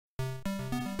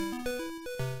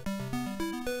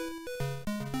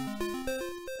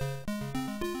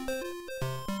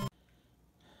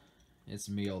It's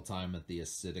mealtime at the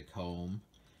acidic home.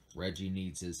 Reggie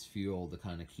needs his fuel to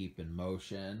kind of keep in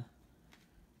motion.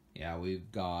 Yeah,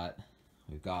 we've got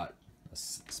a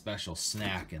special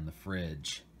snack in the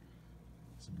fridge.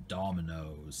 Some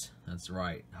Dominoes. That's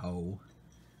right, ho.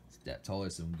 That told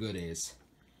us some goodies.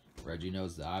 Reggie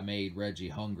knows that I made Reggie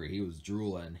hungry. He was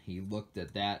drooling. He looked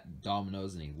at that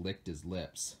Dominoes and he licked his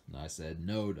lips. And I said,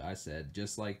 no. I said,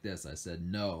 just like this. I said,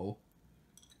 no.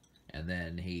 And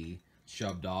then he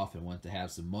shoved off and went to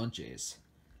have some munchies.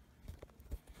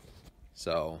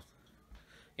 So,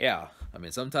 yeah. I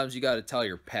mean, sometimes you got to tell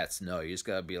your pets no. You just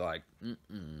got to be like,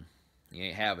 mm-mm. You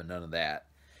ain't having none of that.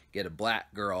 Get a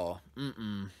black girl.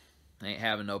 Mm-mm. Ain't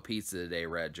having no pizza today,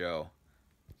 Reggo.